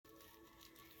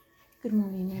Good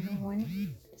morning,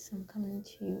 everyone. So I'm coming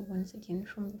to you once again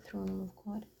from the throne room of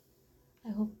God.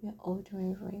 I hope we are all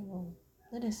doing very well.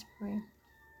 Let us pray.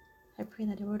 I pray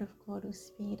that the word of God will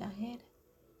speed ahead.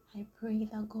 I pray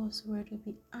that God's word will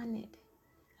be honored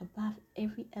above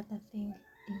every other thing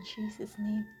in Jesus'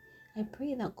 name. I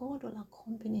pray that God will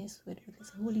accompany His word with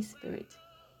His Holy Spirit,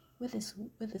 with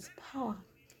His power,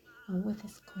 and with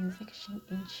His conviction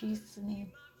in Jesus'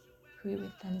 name. Pray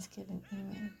with thanksgiving.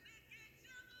 Amen.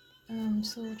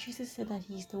 So Jesus said that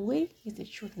He is the way, He is the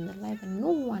truth, and the life, and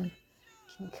no one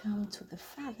can come to the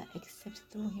Father except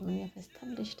through Him. And we have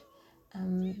established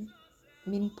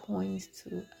many points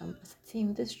to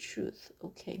ascertain this truth.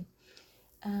 Okay.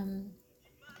 Um,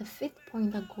 the fifth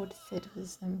point that God said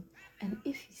was, and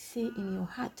if you say in your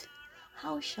heart,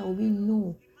 how shall we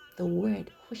know the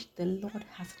word which the Lord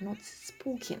has not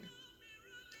spoken?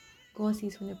 God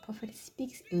says when a prophet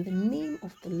speaks in the name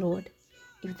of the Lord,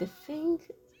 if the thing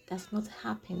does not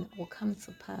happen or come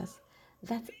to pass,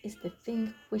 that is the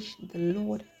thing which the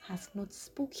Lord has not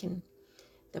spoken.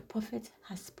 The prophet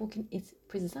has spoken it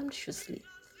presumptuously.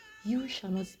 You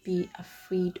shall not be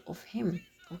afraid of him.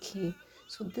 Okay,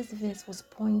 so this verse was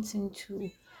pointing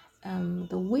to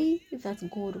the way that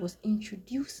God was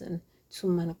introducing to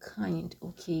mankind.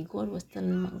 Okay, God was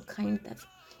telling mankind that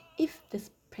if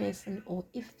this person or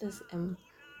if this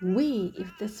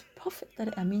if this prophet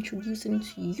that I'm introducing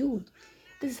to you,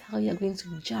 this is how you're going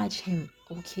to judge him.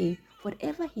 Okay,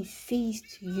 whatever he says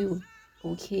to you,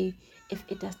 okay, if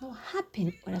it does not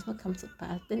happen or does not come to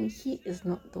pass, then he is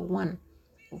not the one.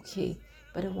 Okay,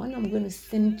 but the one I'm going to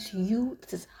send to you,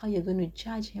 this is how you're going to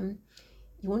judge him.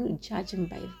 You want to judge him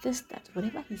by this, that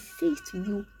whatever he says to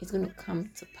you is going to come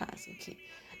to pass. Okay,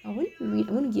 now when you read,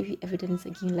 I'm going to give you evidence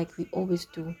again, like we always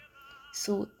do.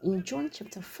 So in John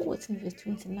chapter 14, verse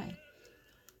 29,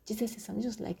 Jesus says, I'm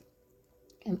just like,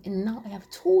 and now I have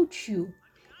told you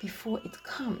before it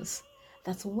comes,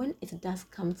 that when it does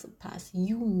come to pass,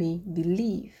 you may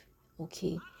believe.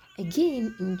 Okay.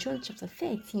 Again, in John chapter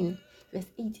 13, verse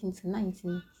 18 to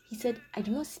 19, he said, I do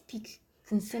not speak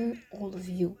concerning all of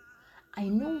you. I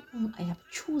know whom I have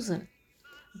chosen,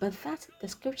 but that the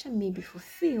scripture may be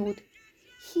fulfilled,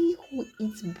 he who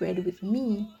eats bread with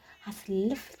me has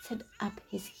lifted up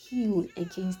his heel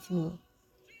against me.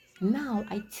 Now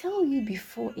I tell you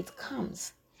before it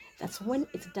comes, that when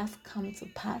it does come to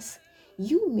pass,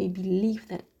 you may believe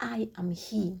that I am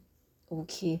he.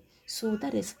 Okay, so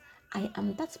that is, I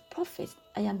am that prophet.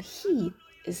 I am he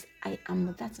is I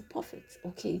am that prophet.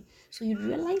 Okay, so you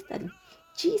realize that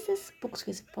Jesus spoke to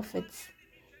his prophets.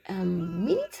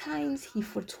 Many times he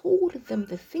foretold them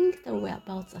the things that were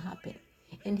about to happen,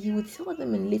 and he would tell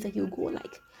them, and later he would go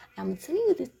like, I'm telling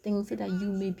you these things so that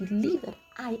you may believe that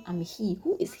I am he.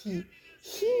 Who is he?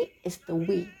 He is the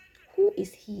way. Who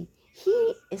is he?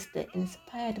 He is the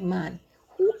inspired man.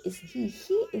 Who is he?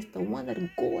 He is the one that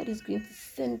God is going to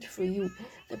send for you,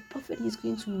 the prophet he is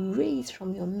going to raise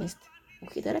from your midst.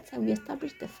 Okay, the other time we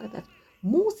established the fact that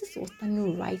Moses was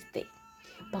standing right there,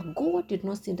 but God did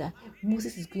not say that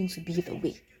Moses is going to be the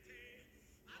way.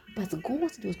 But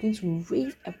God said he was going to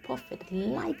raise a prophet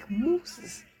like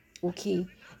Moses. Okay,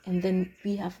 and then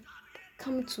we have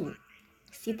come to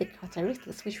see the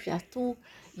characteristics which we are still,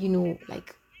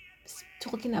 like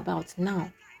talking about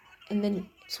now. And then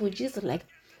so Jesus like,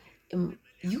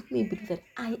 you may believe that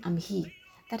I am he.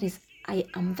 That is, I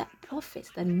am that prophet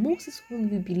that Moses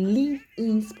whom you believe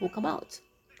in spoke about.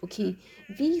 Okay,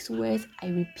 these words I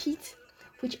repeat,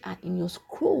 which are in your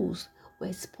scrolls,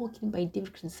 were spoken by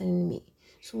David concerning me.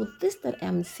 So this that I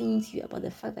am saying to you about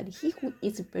the fact that he who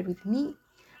eats bread with me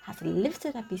has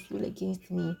lifted up his heel against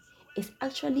me is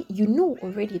actually, you know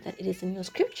already that it is in your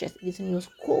scriptures, it is in your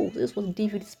scrolls. This is what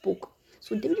David spoke.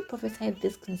 So David prophesied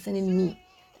this concerning me.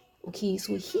 Okay,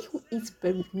 so he who eats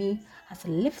bread with me has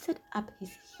lifted up his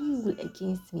heel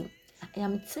against me. I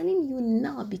am telling you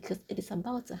now because it is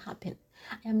about to happen.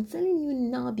 I am telling you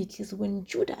now because when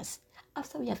Judas,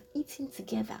 after we have eaten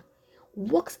together,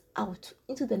 walks out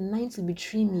into the night to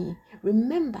betray me,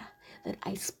 remember that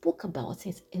I spoke about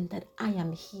it and that I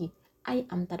am he. I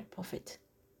am that prophet.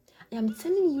 I am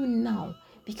telling you now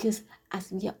because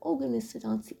as we are all going to sit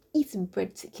down to eat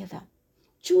bread together,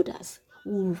 Judas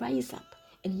will rise up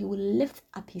and he will lift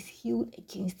up his heel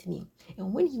against me.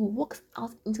 And when he walks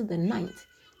out into the night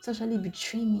to actually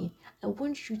betray me, I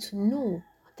want you to know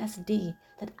that day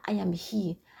that I am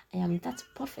he. I am that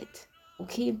prophet.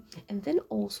 Okay? And then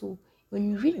also, when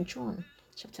you read John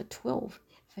chapter 12,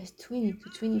 verse 20 to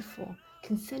 24,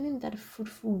 concerning that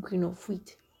fruitful grain of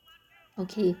wheat,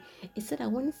 okay, it said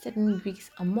that when certain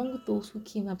Greeks among those who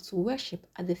came up to worship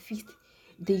at the feast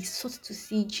they sought to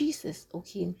see Jesus,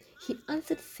 okay, he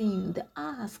answered saying, the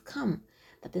hour has come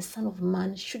that the Son of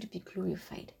Man should be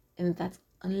glorified, and that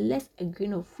unless a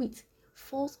grain of wheat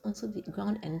falls onto the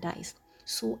ground and dies.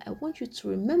 So I want you to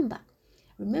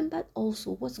remember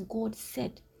also what God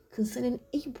said concerning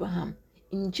Abraham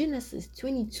in Genesis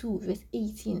 22 verse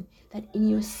 18, that in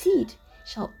your seed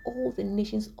shall all the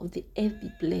nations of the earth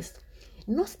be blessed.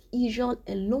 Not Israel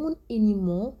alone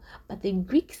anymore, but the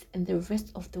Greeks and the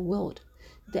rest of the world.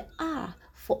 The hour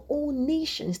for all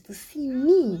nations to see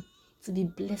me to be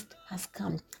blessed has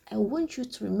come. I want you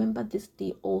to remember this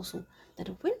day also, that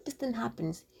when this thing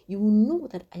happens, you will know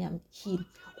that I am He.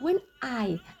 When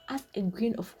I, as a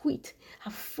grain of wheat,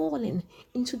 have fallen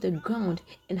into the ground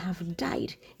and have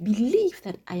died, believe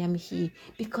that I am He,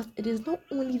 because it is not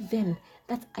only then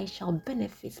that I shall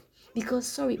benefit,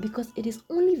 because it is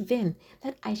only then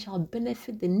that I shall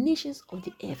benefit the nations of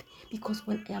the earth, because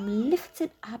when I am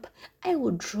lifted up, I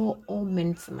will draw all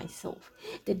men to myself.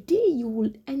 The day you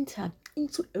will enter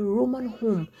into a Roman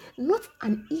home, not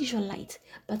an Israelite,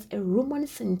 but a Roman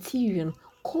centurion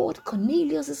called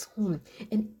Cornelius's home,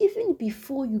 and even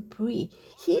before you pray,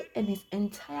 he and his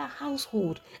entire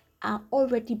household are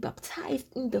already baptized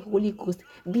in the Holy Ghost.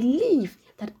 Believe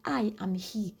that I am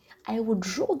He. I will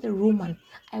draw the Roman,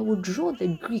 I will draw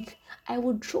the Greek, I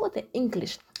will draw the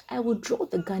English, I will draw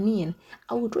the Ghanaian,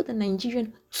 I will draw the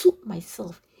Nigerian to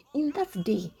myself. In that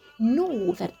day,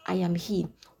 know that I am He.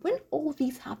 When all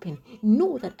these happen,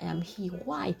 know that I am He.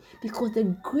 Why? Because the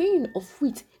grain of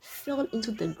wheat fell into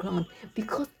the ground.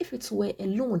 Because if it were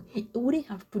alone, it wouldn't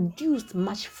have produced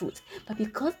much fruit. But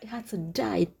because it had to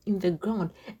die in the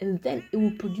ground, and then it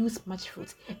will produce much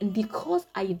fruit. And because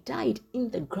I died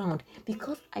in the ground,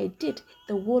 because I did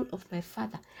the will of my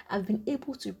Father, I've been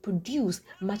able to produce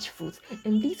much fruit.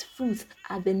 And these fruits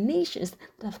are the nations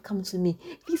that have come to me.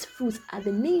 These fruits are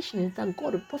the nations that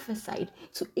God prophesied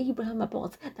to Abraham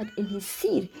about, that in his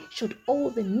seed should all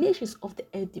the nations of the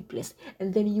earth be blessed.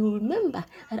 And then you remember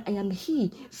that I am He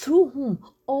through whom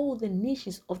all the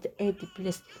nations of the earth be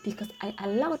blessed, because I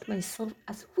allowed myself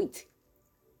as wheat.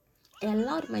 I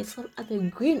allowed myself as a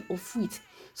grain of wheat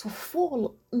to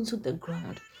fall into the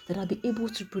ground, that I'll be able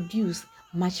to produce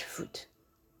much fruit.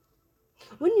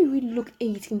 When you read Luke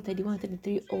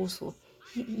 18:31-33 also,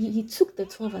 he took the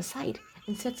 12 aside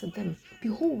and said to them,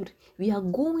 behold, we are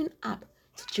going up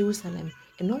to Jerusalem,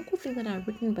 and all things that are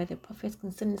written by the prophets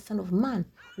concerning the Son of Man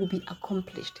will be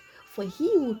accomplished. For he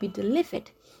will be delivered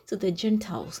to the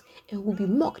Gentiles, and will be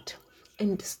mocked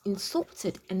and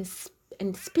insulted and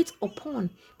spit upon.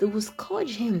 They will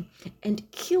scourge him and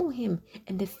kill him,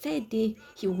 and the third day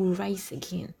he will rise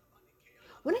again.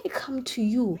 When I come to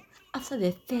you after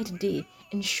the third day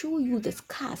and show you the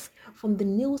scars from the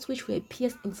nails which were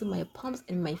pierced into my palms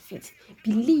and my feet,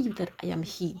 believe that I am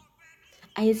He.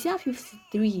 Isaiah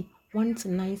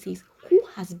 53:1-9 says, who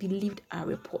has believed our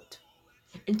report?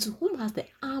 And to whom has the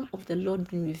arm of the Lord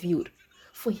been revealed?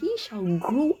 For he shall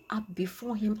grow up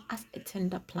before him as a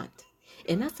tender plant,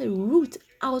 and as a root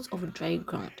out of dry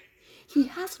ground. He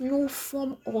has no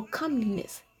form or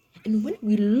comeliness, and when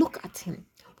we look at him,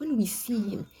 when we see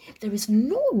him, there is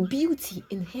no beauty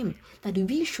in him that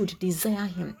we should desire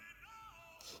him.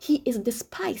 He is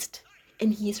despised,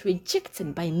 and he is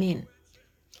rejected by men.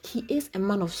 He is a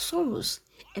man of sorrows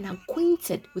and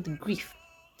acquainted with grief.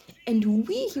 And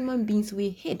we human beings, we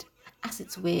hid, as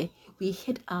it were, we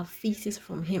hid our faces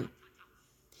from him.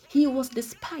 He was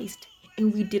despised,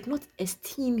 and we did not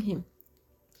esteem him.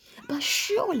 But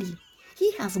surely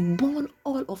he has borne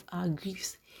all of our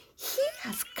griefs. He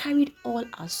has carried all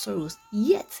our sorrows,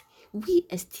 yet we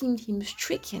esteemed him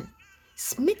stricken,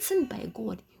 smitten by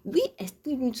God. We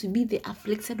esteem him to be the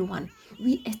afflicted one.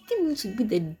 We esteem him to be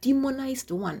the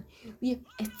demonized one. We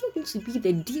esteem him to be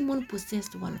the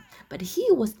demon-possessed one. But he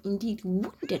was indeed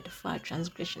wounded for our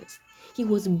transgressions. He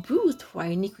was bruised for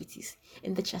our iniquities,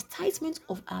 and the chastisement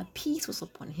of our peace was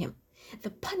upon him.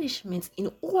 The punishment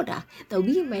in order that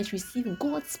we might receive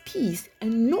God's peace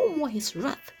and no more his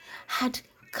wrath had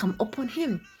come upon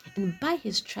him, and by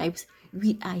his stripes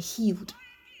we are healed.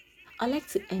 I'd like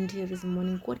to end here this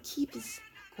morning. God keep us,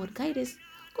 God guide us,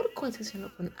 God cause his hand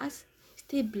upon us.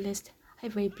 Stay blessed.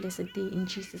 Have a very blessed day in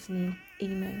Jesus' name.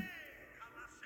 Amen.